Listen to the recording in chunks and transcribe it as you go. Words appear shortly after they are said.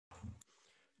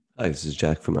Hi, this is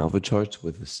Jack from Alpha Charts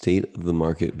with the State of the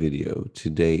Market video.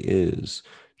 Today is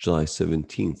July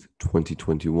 17th,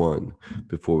 2021.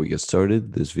 Before we get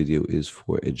started, this video is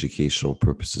for educational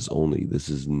purposes only. This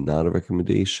is not a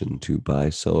recommendation to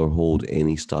buy, sell, or hold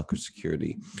any stock or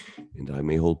security. And I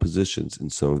may hold positions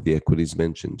in some of the equities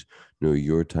mentioned. Know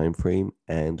your time frame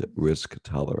and risk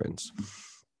tolerance.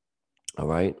 All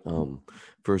right.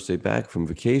 First day back from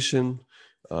vacation.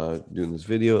 Doing this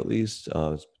video at least.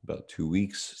 It's about 2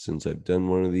 weeks since I've done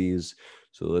one of these.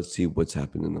 So let's see what's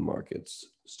happened in the markets,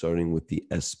 starting with the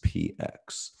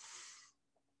SPX.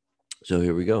 So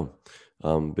here we go.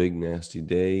 Big nasty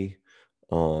day.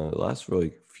 Last for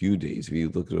like a few days. If you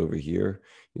look at over here,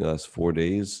 the last 4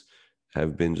 days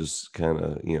have been just kind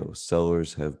of,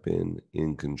 sellers have been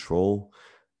in control.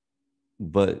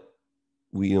 But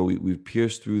we've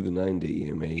pierced through the 9-day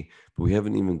EMA, but we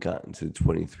haven't even gotten to the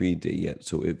 23-day yet.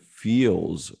 So it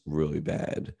feels really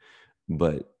bad,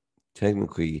 but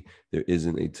technically there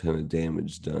isn't a ton of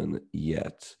damage done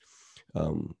yet.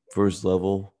 First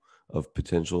level of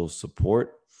potential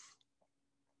support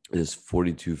is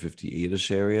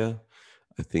 42.58-ish area.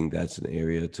 I think that's an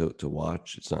area to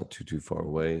watch. It's not too far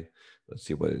away. Let's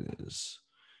see what it is.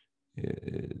 It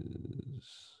is...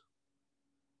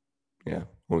 yeah,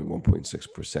 only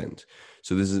 1.6%.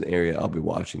 So this is an area I'll be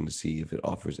watching to see if it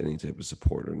offers any type of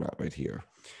support or not right here.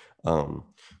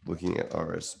 Looking at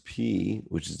RSP,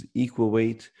 which is the equal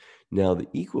weight. Now the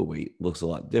equal weight looks a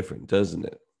lot different, doesn't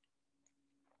it?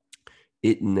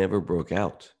 It never broke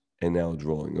out and now it's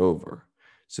rolling over.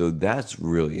 So that's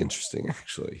really interesting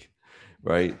actually,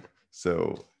 right?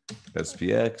 So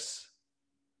SPX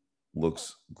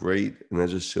looks great. And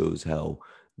that just shows how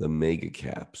the mega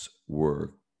caps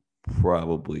were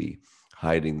probably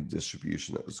hiding the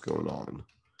distribution that was going on.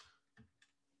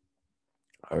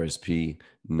 RSP,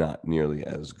 not nearly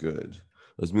as good.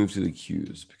 Let's move to the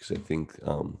Qs because I think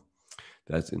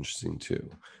that's interesting too.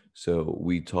 So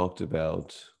we talked about,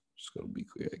 just go to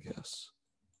weekly, I guess.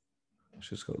 Let's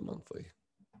just go to monthly.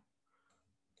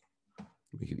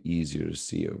 Make it easier to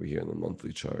see over here in the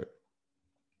monthly chart.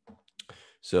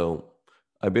 So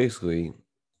I basically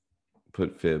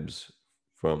put fibs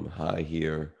from high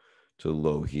here to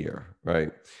low here,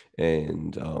 right?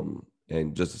 And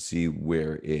just to see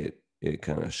where it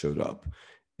kind of showed up.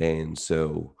 And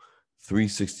so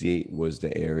 368 was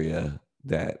the area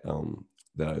that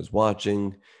that I was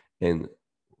watching. And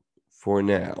for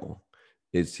now,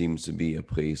 it seems to be a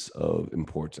place of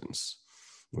importance,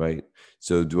 right?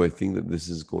 So do I think that this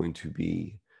is going to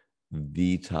be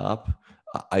the top?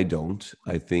 I don't.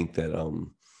 I think that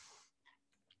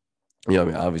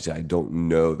obviously I don't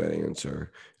know that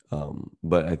answer.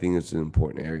 But I think it's an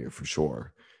important area for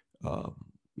sure.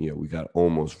 We got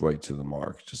almost right to the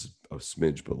mark, just a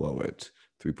smidge below it,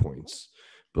 3 points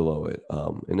below it.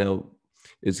 And now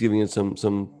it's giving it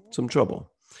some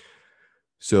trouble.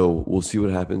 So we'll see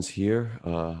what happens here.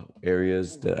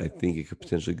 Areas that I think it could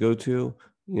potentially go to,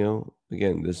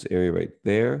 again, this area right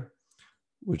there,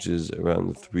 which is around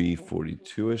the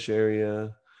 342-ish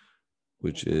area,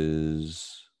 which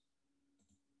is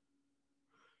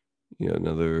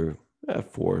another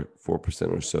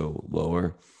 4% or so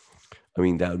lower. I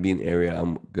mean, that would be an area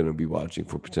I'm going to be watching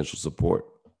for potential support.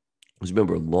 Because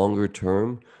remember, longer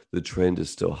term, the trend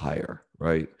is still higher,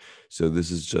 right? So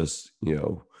this is just,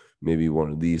 maybe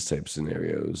one of these type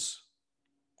scenarios.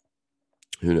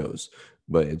 Who knows?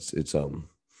 But it's and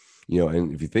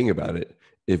if you think about it,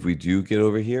 if we do get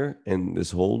over here and this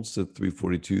holds to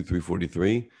 342,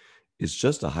 343, it's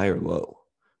just a higher low.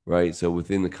 Right. So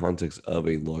within the context of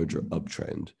a larger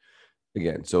uptrend,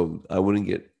 again, so I wouldn't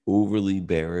get overly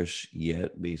bearish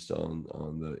yet based on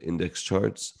the index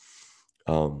charts.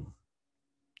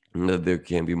 There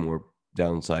can be more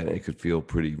downside and it could feel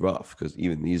pretty rough because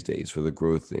even these days for the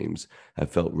growth names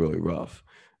have felt really rough.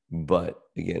 But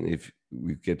again, if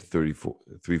we get to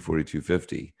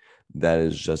 342.50, that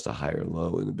is just a higher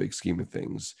low in the big scheme of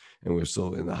things. And we're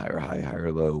still in the higher high,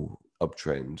 higher low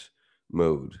uptrend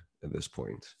mode at this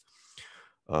point.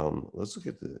 Let's look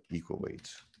at the equal weight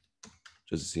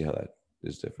just to see how that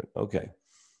is different. Okay.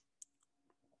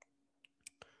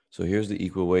 So here's the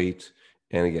equal weight.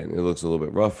 And again, it looks a little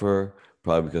bit rougher,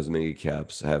 probably because mega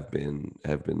caps have been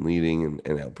leading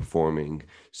and outperforming.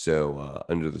 So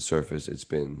under the surface, it's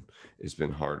been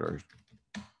harder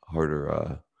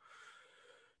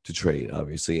to trade,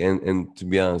 obviously. And to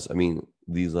be honest, I mean,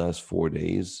 these last 4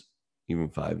 days, even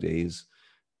 5 days,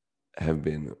 have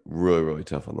been really, really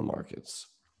tough on the markets.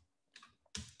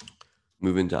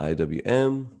 Move into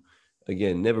IWM.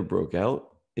 Again, never broke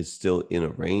out. It's still in a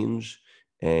range.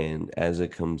 And as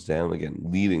it comes down, again,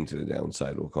 leading to the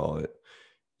downside, we'll call it,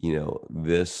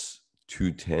 this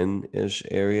 210-ish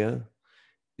area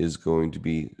is going to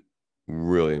be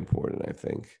really important, I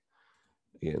think.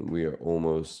 Again, we are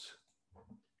almost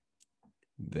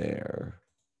there,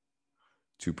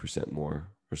 2% more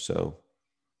or so,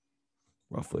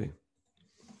 roughly.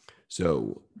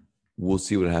 So we'll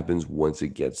see what happens once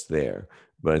it gets there.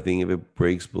 But I think if it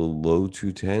breaks below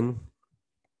 210,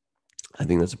 I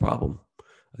think that's a problem.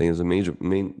 I think it's a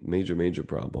major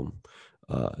problem.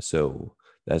 So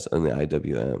that's on the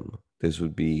IWM. This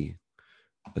would be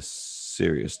a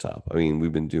serious top. I mean,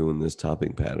 we've been doing this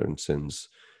topping pattern since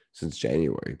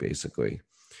January, basically.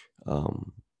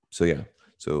 So yeah,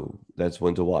 so that's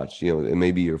one to watch. It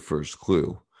may be your first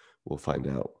clue. We'll find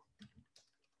out.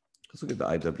 Let's look at the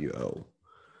IWO.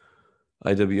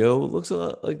 IWO looks a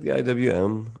lot like the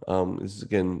IWM. This is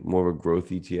again more of a growth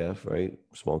ETF, right?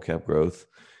 Small cap growth,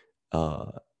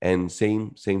 and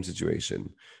same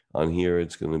situation. On here,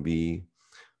 it's going to be,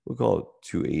 we'll call it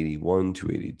 281,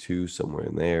 282, somewhere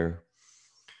in there,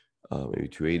 maybe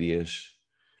 280-ish,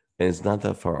 and it's not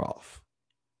that far off.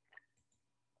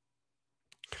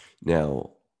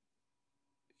 Now,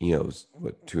 it's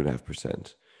what,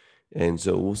 2.5%. And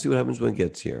so we'll see what happens when it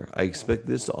gets here. I expect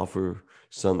this to offer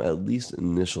some at least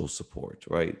initial support,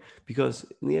 right? Because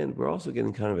in the end, we're also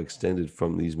getting kind of extended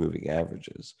from these moving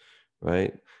averages,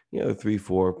 right?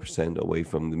 3-4% away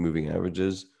from the moving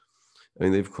averages. I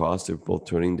mean, they've crossed, they're both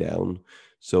turning down.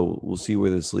 So we'll see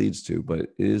where this leads to, but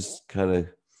it is kind of,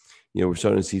 we're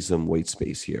starting to see some white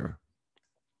space here.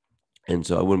 And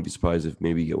so I wouldn't be surprised if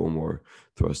maybe you get one more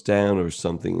thrust down or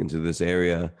something into this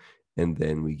area, and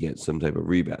then we get some type of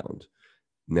rebound.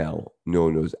 Now, no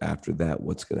one knows after that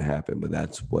what's going to happen, but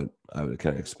that's what I would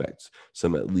kind of expect.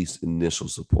 Some at least initial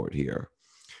support here.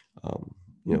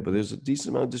 But there's a decent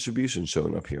amount of distribution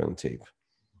showing up here on the tape.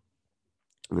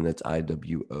 And that's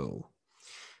IWO. All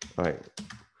right,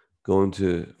 going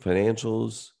to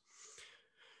financials.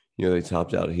 They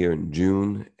topped out here in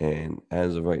June, and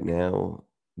as of right now,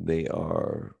 they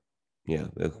are,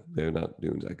 they're not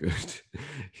doing that good.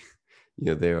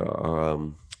 They are,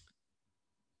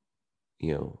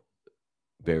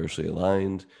 bearishly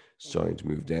aligned, starting to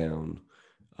move down.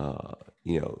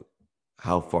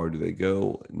 How far do they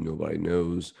go? Nobody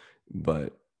knows,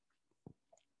 but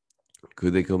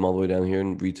could they come all the way down here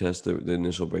and retest the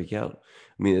initial breakout?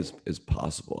 I mean, it's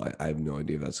possible. I have no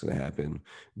idea if that's going to happen.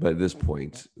 But at this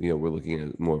point, we're looking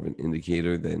at more of an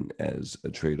indicator than as a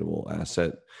tradable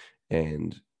asset.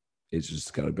 And it's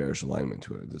just got a bearish alignment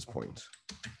to it at this point.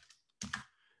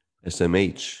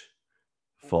 SMH,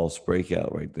 false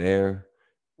breakout right there,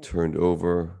 turned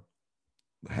over,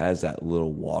 has that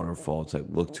little waterfall type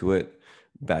look to it,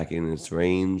 back in its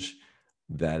range.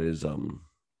 That is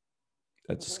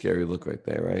that's a scary look right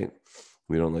there, right?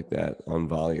 We don't like that on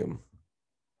volume.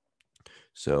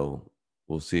 So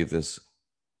we'll see if this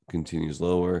continues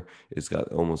lower. It's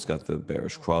almost got the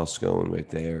bearish cross going right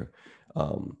there.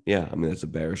 That's a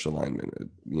bearish alignment.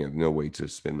 No way to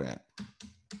spin that.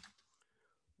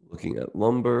 Looking at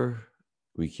lumber,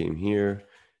 we came here,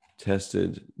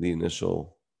 tested the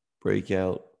initial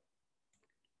breakout.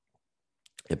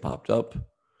 It popped up,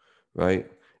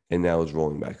 right? And now it's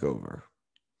rolling back over,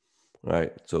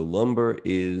 right? So lumber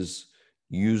is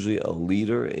usually a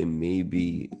leader. It may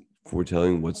be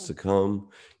foretelling what's to come.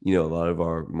 A lot of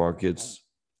our markets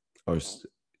are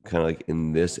kind of like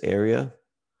in this area,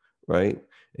 right?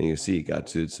 And you see it got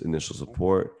to its initial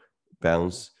support,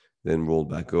 bounced, then rolled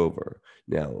back over.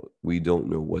 Now, we don't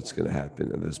know what's going to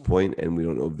happen at this point, and we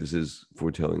don't know if this is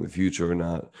foretelling the future or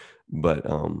not, but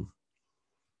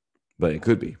it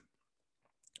could be.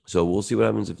 So we'll see what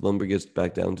happens if lumber gets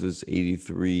back down to this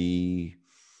 83,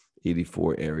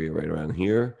 84 area right around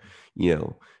here.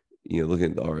 Look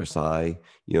at the RSI,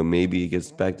 maybe it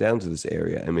gets back down to this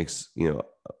area and makes,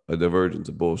 a divergence,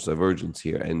 a bullish divergence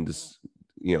here, and this,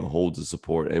 holds the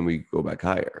support and we go back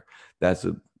higher. That's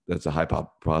a high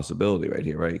possibility right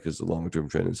here, right? Because the longer-term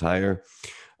trend is higher.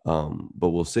 But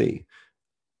we'll see.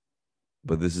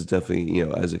 But this is definitely,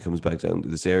 as it comes back down to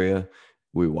this area,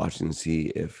 we're watching to see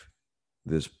if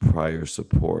this prior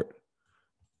support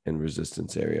and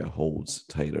resistance area holds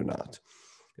tight or not.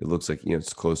 It looks like,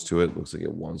 it's close to it. It looks like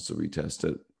it wants to retest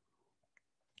it.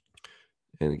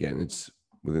 And again, it's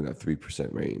within that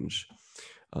 3% range.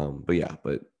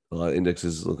 But a lot of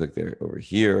indexes look like they're over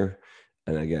here.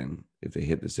 And again, if they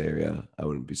hit this area, I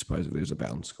wouldn't be surprised if there's a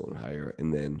bounce going higher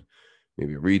and then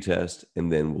maybe a retest,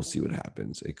 and then we'll see what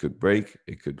happens. It could break,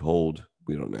 it could hold,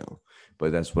 we don't know.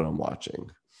 But that's what I'm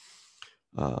watching.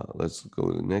 Let's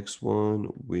go to the next one,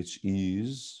 which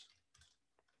is,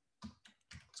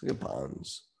 let's look at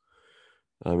bonds.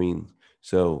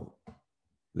 So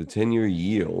the 10-year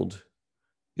yield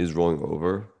is rolling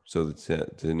over. So the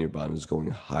 10-year bond is going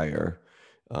higher.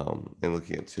 And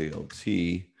looking at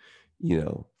TLT,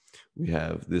 we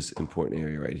have this important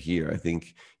area right here. I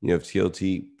think, if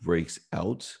TLT breaks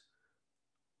out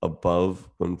above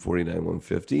 149,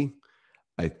 150,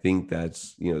 I think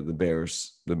that's, the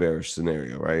bearish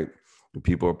scenario, right? When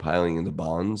people are piling into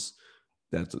bonds,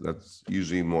 that's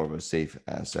usually more of a safe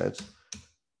asset.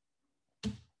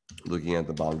 Looking at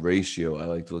the bond ratio, I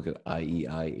like to look at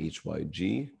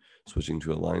IEI-HYG, switching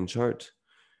to a line chart.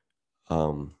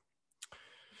 So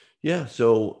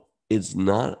it's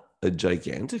not a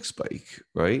gigantic spike,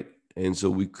 right? And so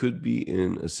we could be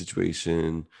in a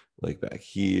situation like back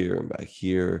here and back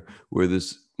here where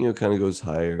this, kind of goes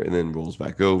higher and then rolls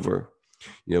back over.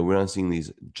 We're not seeing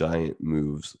these giant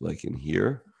moves like in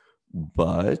here,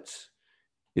 but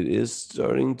it is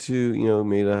starting to,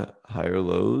 made a higher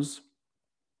lows,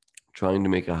 trying to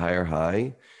make a higher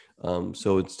high.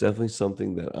 So it's definitely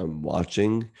something that I'm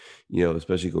watching,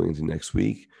 especially going into next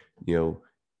week.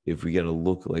 If we get a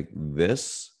look like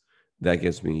this, that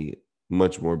gets me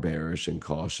much more bearish and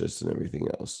cautious and everything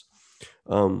else.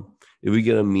 If we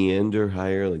get a meander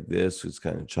higher like this, it's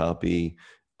kind of choppy,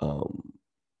 and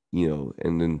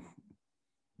then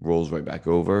rolls right back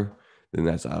over, then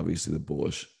that's obviously the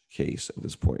bullish case at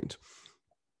this point.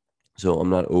 So I'm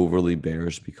not overly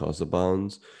bearish because of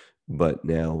bonds, but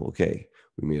now, okay,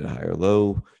 we made a higher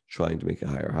low, trying to make a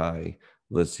higher high.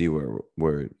 Let's see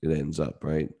where it ends up,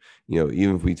 right?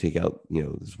 Even if we take out,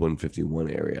 this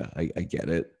 151 area, I get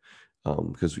it.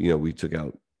 Because, we took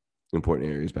out important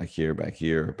areas back here, back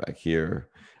here, back here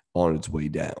on its way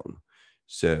down.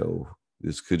 So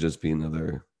this could just be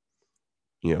another,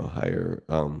 higher,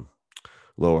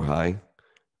 lower high,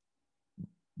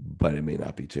 but it may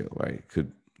not be too, right? It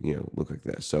could, look like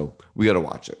this. So we got to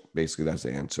watch it. Basically, that's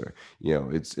the answer.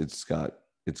 It's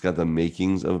got the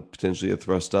makings of potentially a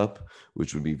thrust up,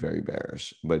 which would be very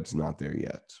bearish, but it's not there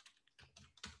yet.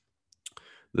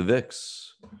 The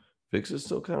VIX is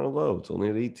still kind of low. It's only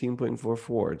at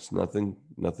 18.44. It's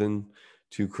nothing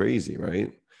too crazy,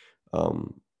 right?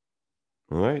 All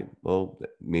right. Well,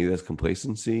 maybe that's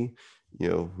complacency.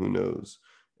 Who knows?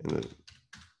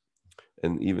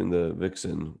 And even the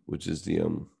Vixen, which is the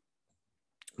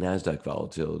NASDAQ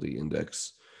volatility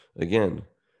index, again,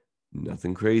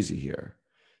 nothing crazy here.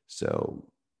 So,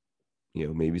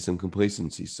 maybe some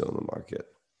complacency still in the market.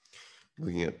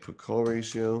 Looking at put call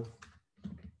ratio.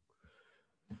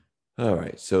 All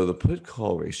right. So the put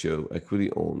call ratio,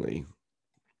 equity only,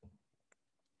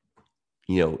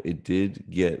 it did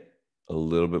get a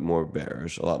little bit more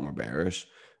bearish, a lot more bearish,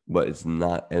 but it's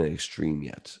not an extreme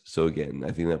yet. So again,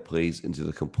 I think that plays into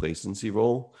the complacency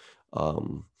role.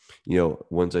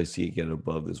 Once I see it get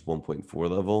above this 1.4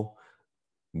 level,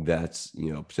 that's,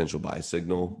 potential buy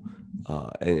signal.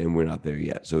 And we're not there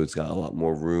yet. So it's got a lot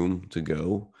more room to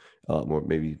go, a lot more,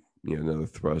 maybe, another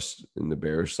thrust in the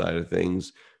bearish side of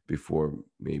things before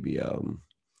maybe,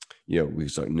 we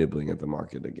start nibbling at the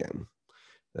market again.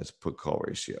 That's put call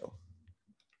ratio.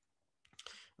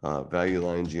 Value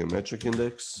line geometric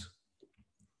index.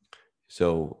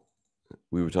 So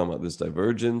we were talking about this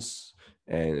divergence,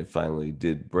 and it finally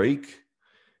did break,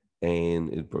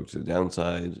 and it broke to the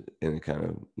downside, and it kind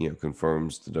of,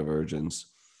 confirms the divergence.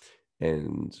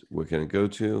 And where can it go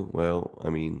to? Well,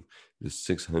 I mean, the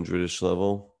 600-ish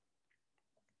level,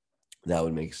 that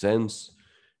would make sense.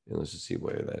 And let's just see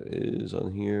where that is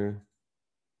on here.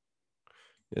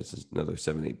 It's another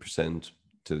 7-8%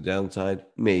 to the downside,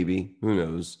 maybe, who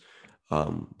knows.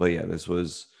 But yeah, this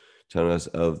was telling us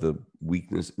of the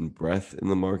weakness and breadth in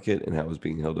the market and how it was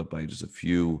being held up by just a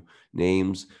few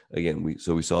names. Again, we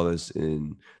saw this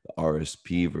in the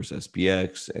RSP versus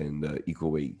SPX and the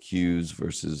equal weight Qs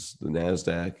versus the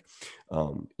NASDAQ.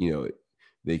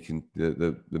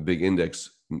 The big index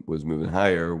was moving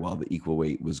higher while the equal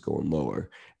weight was going lower.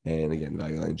 And again,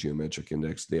 value line geometric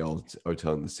index, they all are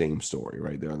telling the same story,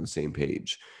 right? They're on the same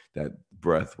page. That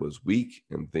breadth was weak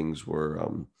and things were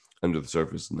under the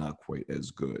surface not quite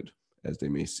as good as the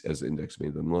index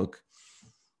made them look.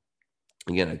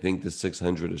 Again, I think the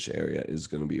 600-ish area is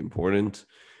going to be important.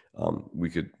 We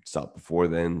could stop before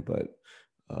then, but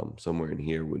somewhere in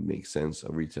here would make sense. A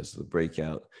retest of the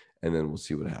breakout, and then we'll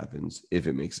see what happens if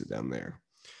it makes it down there.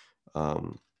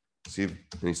 See if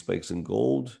any spikes in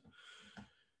gold.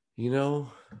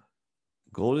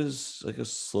 Gold is like a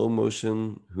slow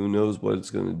motion. Who knows what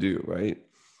it's going to do, right?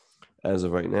 As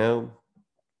of right now,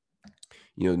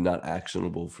 not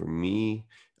actionable for me.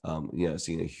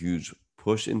 Seeing a huge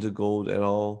push into gold at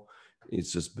all.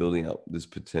 It's just building out this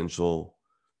potential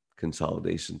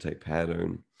consolidation type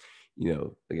pattern.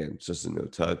 Again, it's just a no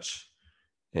touch.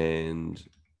 And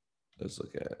let's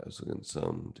look at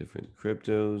some different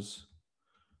cryptos.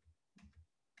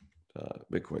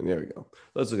 Bitcoin, there we go.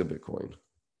 Let's look at Bitcoin.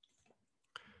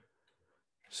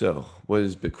 So what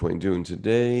is Bitcoin doing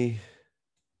today?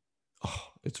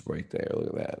 Oh, it's right there. Look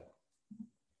at that.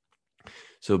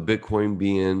 So Bitcoin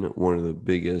being one of the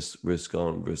biggest risk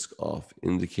on, risk off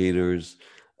indicators,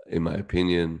 in my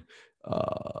opinion,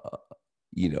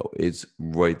 it's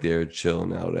right there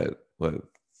chilling out at what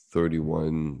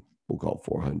 31, we'll call it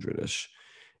 400-ish.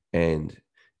 And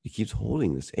it keeps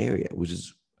holding this area, which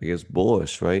is, I guess,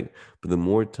 bullish, right? But the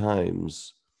more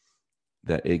times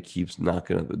that it keeps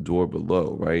knocking at the door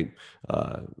below, right?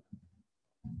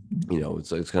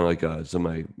 It's kind of like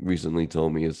somebody recently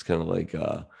told me it's kind of like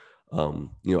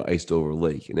iced over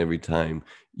lake, and every time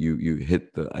you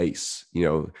hit the ice,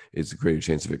 it's a greater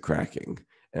chance of it cracking.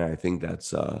 And I think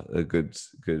that's a good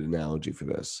analogy for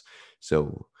this.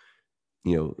 So,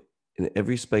 and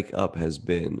every spike up has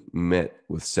been met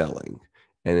with selling,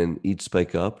 and then each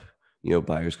spike up,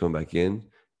 buyers come back in.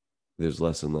 There's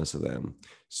less and less of them.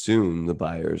 Soon, the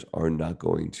buyers are not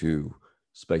going to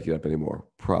spike it up anymore,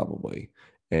 probably,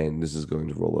 and this is going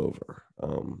to roll over.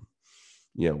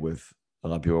 With a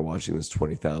lot of people are watching this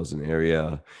 20,000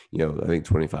 area. I think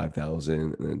 25,000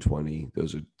 and then 20.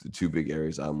 Those are the two big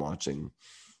areas I'm watching.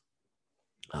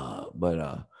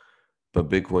 But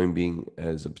Bitcoin being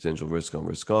as a potential risk on,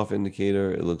 risk off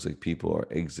indicator, it looks like people are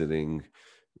exiting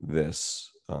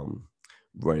this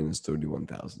right in this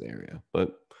 31,000 area.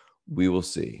 But we will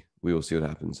see. We will see what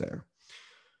happens there.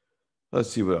 Let's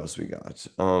see what else we got.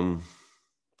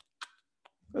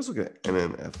 Let's look at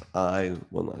MMFI.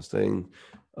 One last thing.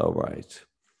 All right.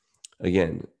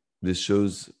 Again, this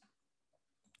shows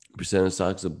percent of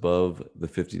stocks above the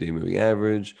 50-day moving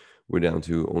average. We're down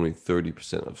to only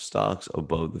 30% of stocks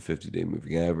above the 50-day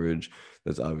moving average.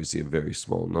 That's obviously a very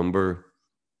small number.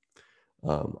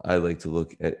 I like to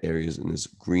look at areas in this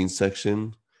green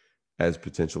section as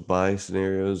potential buy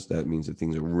scenarios. That means that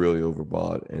things are really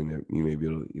overbought and you may be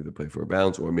able to either play for a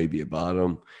bounce or maybe a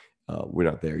bottom. We're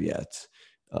not there yet.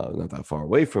 Not that far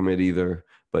away from it either,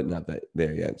 but not that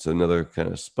there yet. So another kind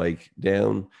of spike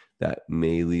down that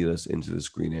may lead us into this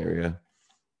green area.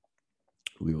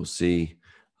 We will see.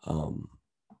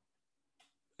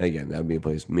 Again, that would be a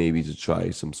place maybe to try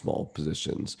some small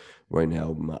positions. Right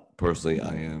now, personally,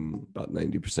 I am about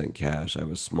 90% cash. I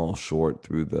have a small short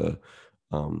through the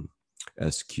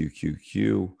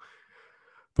SQQQ.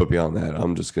 But beyond that,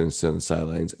 I'm just going to sit on the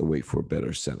sidelines and wait for better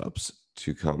setups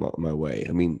to come up my way.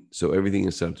 I mean, so everything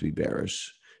is set up to be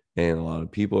bearish, and a lot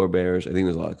of people are bearish. I think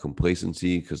there's a lot of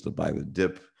complacency because the buy the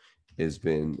dip has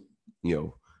been,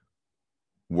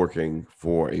 working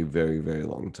for a very, very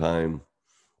long time.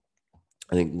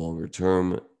 I think longer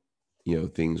term,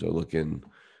 things are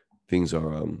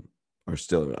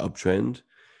still an uptrend.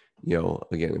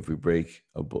 Again, if we break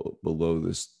below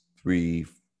this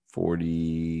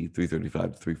 340,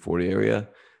 335 to 340 area,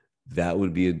 that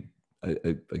would be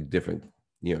a different,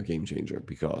 game changer,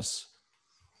 because,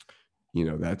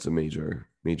 that's a major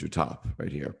top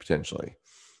right here, potentially.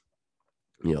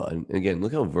 And again,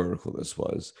 look how vertical this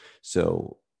was.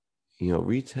 So,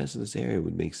 retest of this area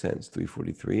would make sense.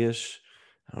 343-ish.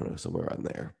 I don't know, somewhere around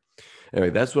there. Anyway,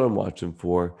 that's what I'm watching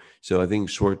for. So I think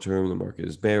short term, the market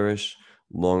is bearish.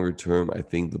 Longer term, I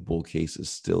think the bull case is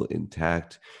still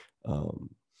intact.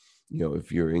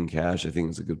 If you're in cash, I think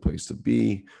it's a good place to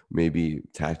be. Maybe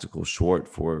tactical short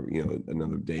for,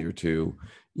 another day or two,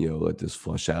 let this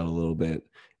flush out a little bit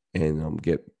and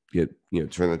get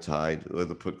turn the tide, let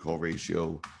the put call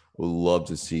ratio. Would love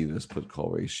to see this put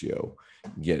call ratio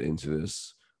get into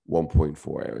this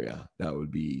 1.4 area. That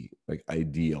would be like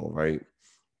ideal, right?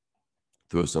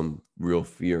 Throw some real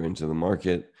fear into the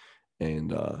market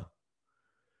and throw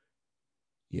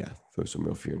some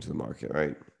real fear into the market,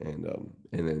 right? And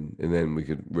then we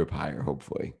could rip higher,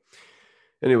 hopefully.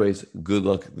 Anyways, good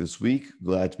luck this week.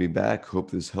 Glad to be back. Hope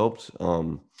this helped.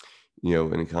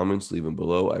 Any comments, leave them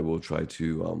below. I will try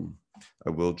to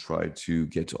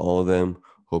get to all of them.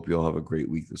 Hope you all have a great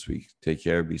week this week. Take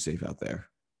care. Be safe out there.